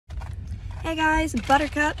Hey guys,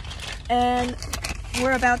 Buttercup, and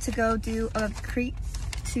we're about to go do a creek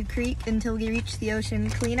to creek until we reach the ocean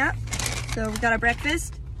cleanup. So we got our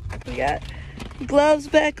breakfast, we got gloves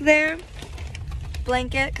back there,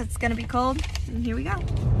 blanket because it's gonna be cold, and here we go.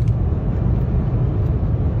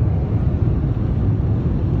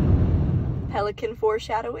 Pelican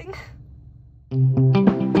foreshadowing.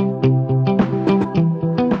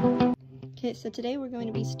 Okay, so today we're going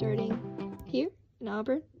to be starting here in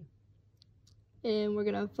Auburn. And we're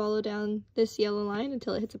gonna follow down this yellow line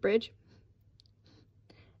until it hits a bridge.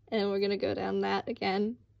 And we're gonna go down that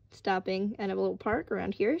again, stopping at a little park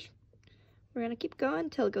around here. We're gonna keep going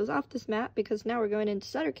until it goes off this map because now we're going into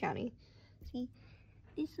Sutter County. See,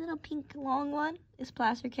 this little pink long one is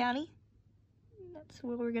Placer County. That's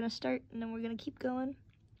where we're gonna start, and then we're gonna keep going,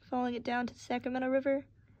 following it down to the Sacramento River,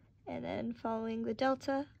 and then following the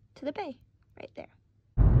Delta to the bay, right there.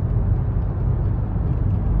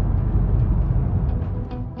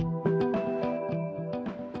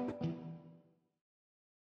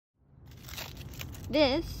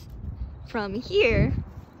 This, from here,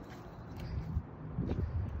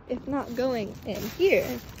 if not going in here,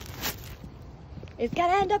 is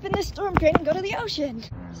gonna end up in this storm drain and go to the ocean.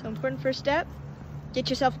 So important first step, get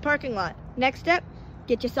yourself a parking lot. Next step,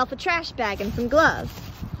 get yourself a trash bag and some gloves.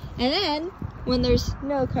 And then, when there's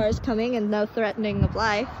no cars coming and no threatening of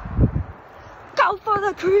life, go for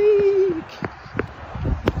the creek!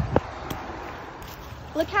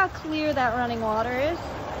 Look how clear that running water is.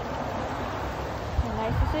 How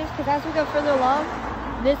nice this is, because as we go further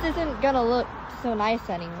along, this isn't gonna look so nice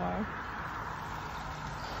anymore.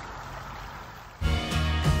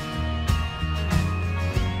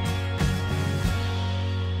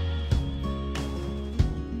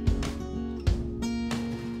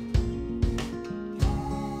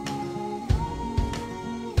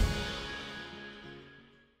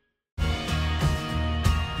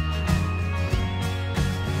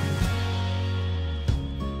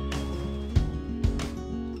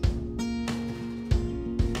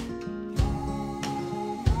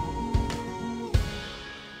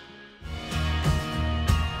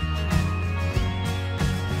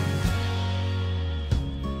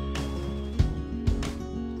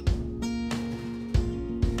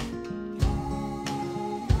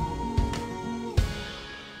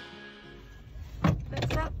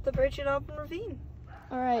 The bridge at Auburn Ravine.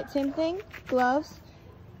 Alright, same thing, gloves,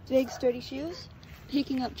 big sturdy shoes,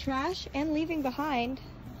 picking up trash, and leaving behind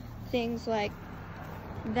things like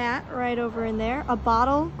that right over in there. A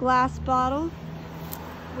bottle, glass bottle.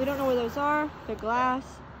 We don't know where those are, they're glass.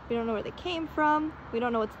 We don't know where they came from. We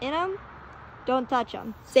don't know what's in them. Don't touch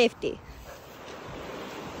them. Safety.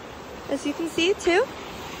 As you can see too,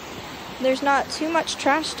 there's not too much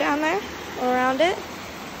trash down there or around it.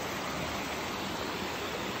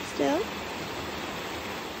 Still.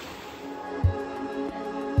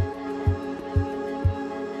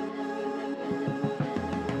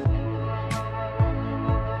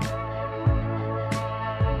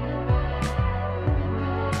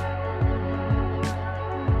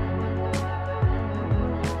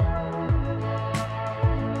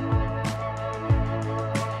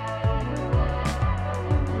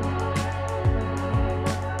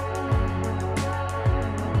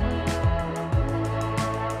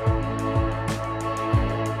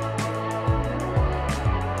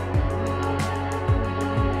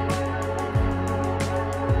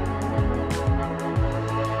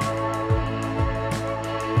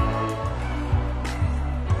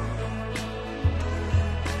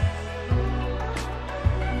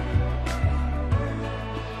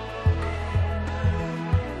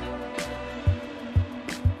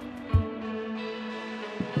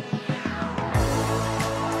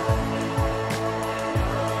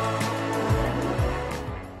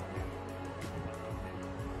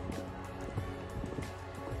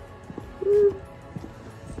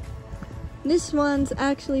 This one's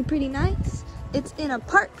actually pretty nice. It's in a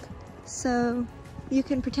park, so you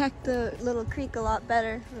can protect the little creek a lot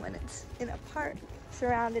better when it's in a park,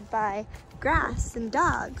 surrounded by grass and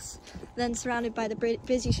dogs, than surrounded by the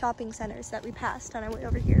busy shopping centers that we passed on our way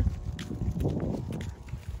over here.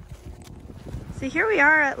 So here we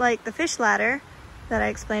are at like the fish ladder that I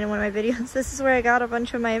explained in one of my videos. This is where I got a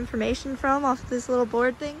bunch of my information from, off this little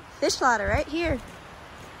board thing. Fish ladder right here.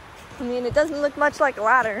 I mean, it doesn't look much like a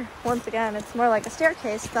ladder. Once again, it's more like a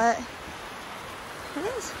staircase, but it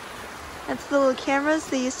is. That's the little cameras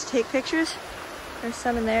they used to take pictures. There's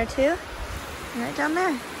some in there too, right down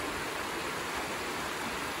there.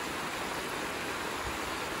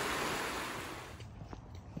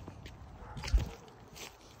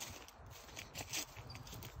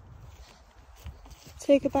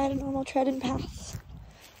 say goodbye to normal treading paths.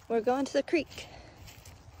 We're going to the creek.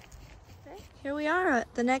 Okay, here we are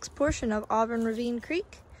at the next portion of Auburn Ravine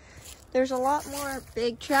Creek. There's a lot more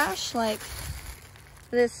big trash like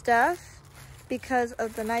this stuff because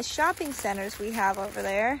of the nice shopping centers we have over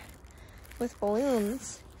there with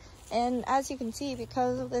balloons. And as you can see,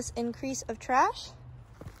 because of this increase of trash,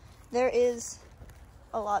 there is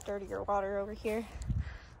a lot dirtier water over here.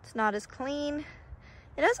 It's not as clean.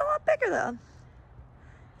 It is a lot bigger though.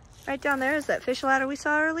 Right down there is that fish ladder we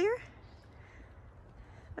saw earlier.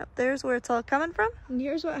 Up there's where it's all coming from. And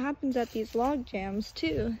here's what happens at these log jams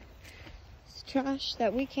too. This trash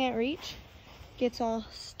that we can't reach gets all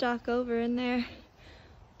stuck over in there.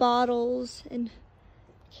 Bottles and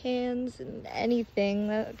cans and anything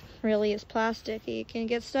that really is plastic, you can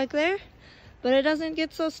get stuck there, but it doesn't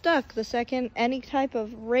get so stuck the second any type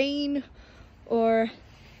of rain or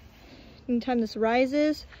anytime this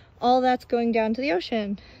rises, all that's going down to the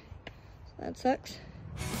ocean. So that sucks.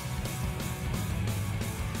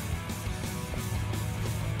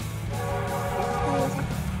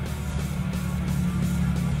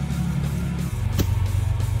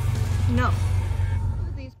 No.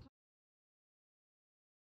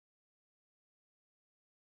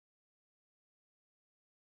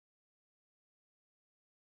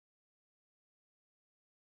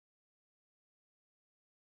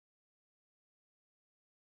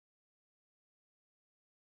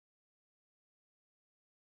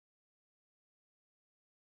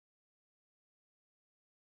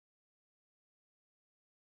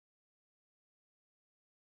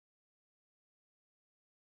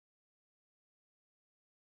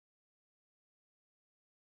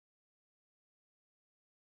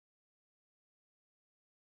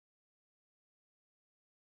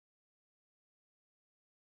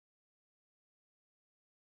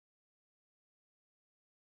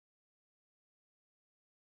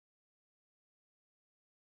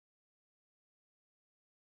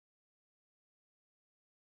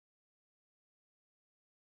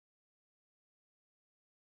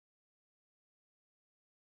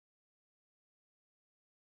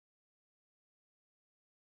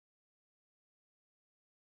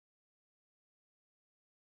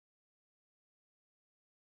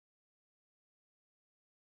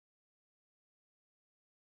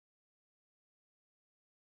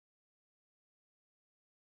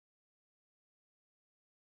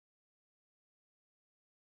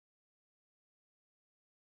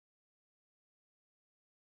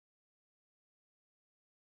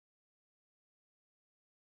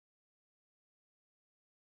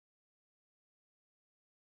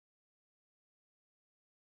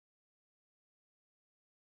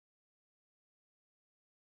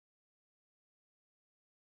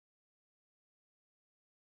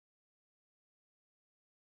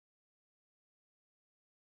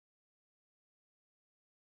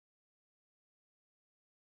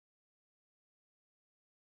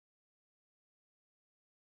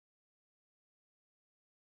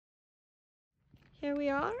 Here we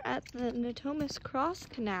are at the Natomas Cross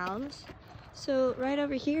Canals. So right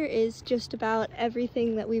over here is just about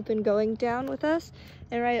everything that we've been going down with us.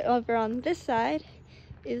 And right over on this side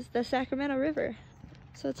is the Sacramento River.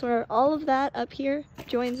 So it's where all of that up here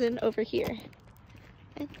joins in over here.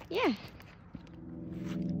 And yeah,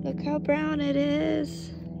 look how brown it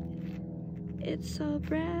is. It's so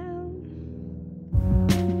brown.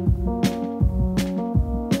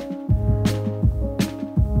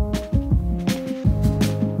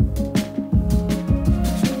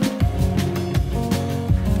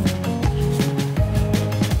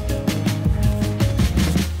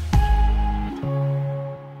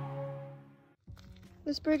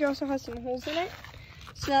 This bridge also has some holes in it,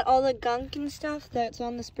 so that all the gunk and stuff that's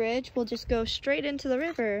on this bridge will just go straight into the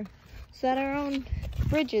river, so that our own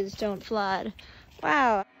bridges don't flood.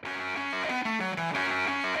 Wow.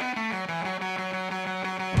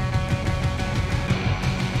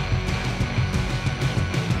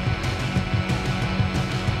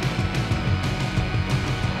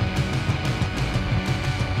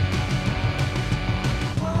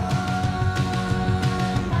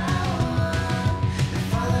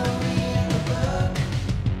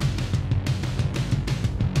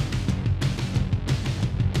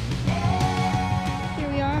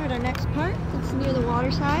 Near the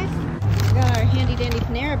water side. We got our handy dandy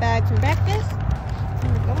Panera bag from breakfast.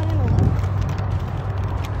 And we're going in a little.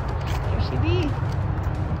 There she be.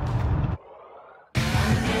 I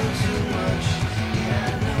know too much, yeah, I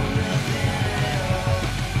know nothing at all.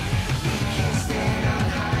 We can't stand on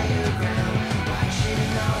higher ground,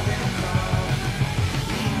 watching all them crawl.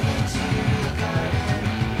 Lean into the garden,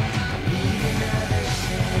 need another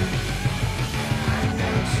sin. I know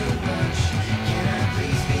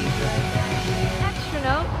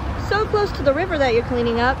close to the river that you're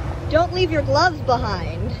cleaning up, don't leave your gloves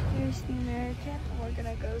behind. Here's the American. We're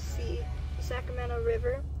gonna go see the Sacramento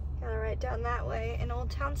River. Kind of right down that way in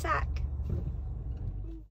Old Town Sac.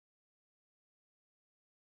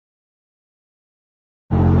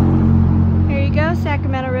 Here you go,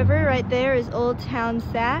 Sacramento River. Right there is Old Town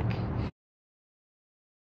Sac.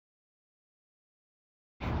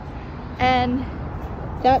 And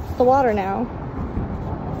that's the water now.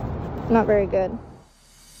 Not very good.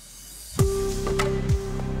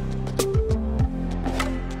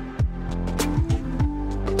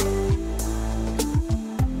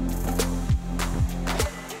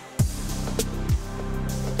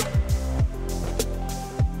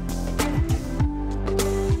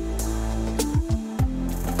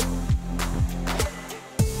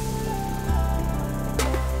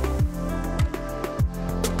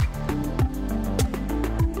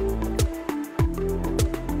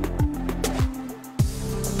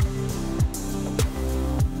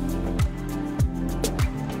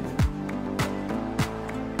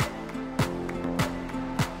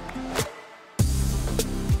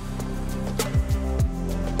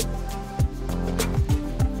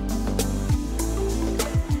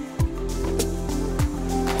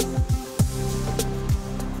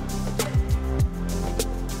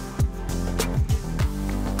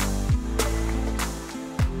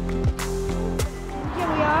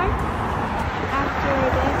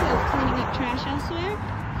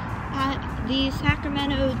 The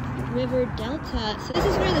Sacramento River Delta. So this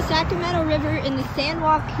is where the Sacramento River and the San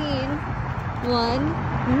Joaquin one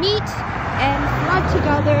meet and flood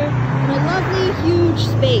together in a lovely huge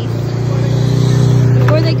space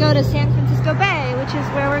before they go to San Francisco Bay, which is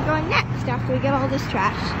where we're going next after we get all this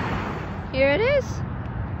trash. Here it is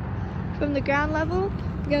from the ground level.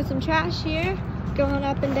 We got some trash here going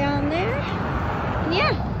up and down there. And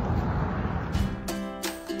yeah.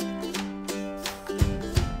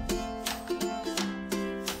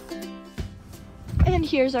 And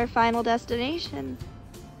here's our final destination.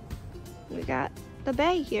 We got the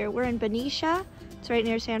bay here. We're in Benicia. It's right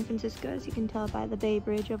near San Francisco, as you can tell by the Bay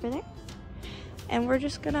Bridge over there. And we're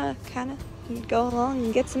just gonna kind of go along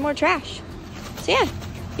and get some more trash. So yeah,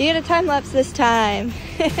 you get a time lapse this time.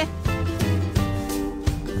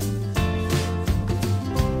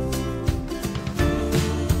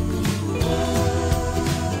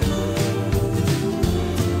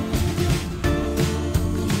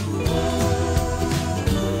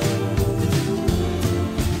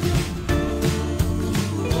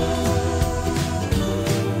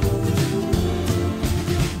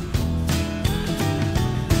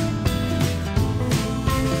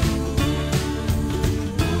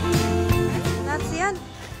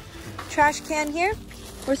 Trash can here.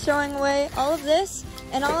 We're throwing away all of this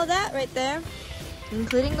and all of that right there,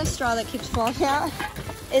 including the straw that keeps falling out,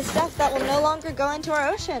 is stuff that will no longer go into our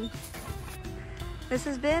ocean. This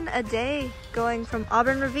has been a day going from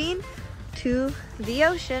Auburn Ravine to the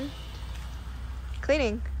ocean,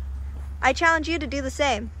 cleaning. I challenge you to do the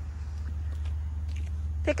same.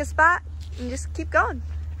 Pick a spot and just keep going,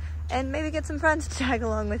 and maybe get some friends to tag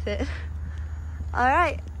along with it. All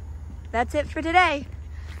right, that's it for today.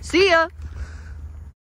 See ya!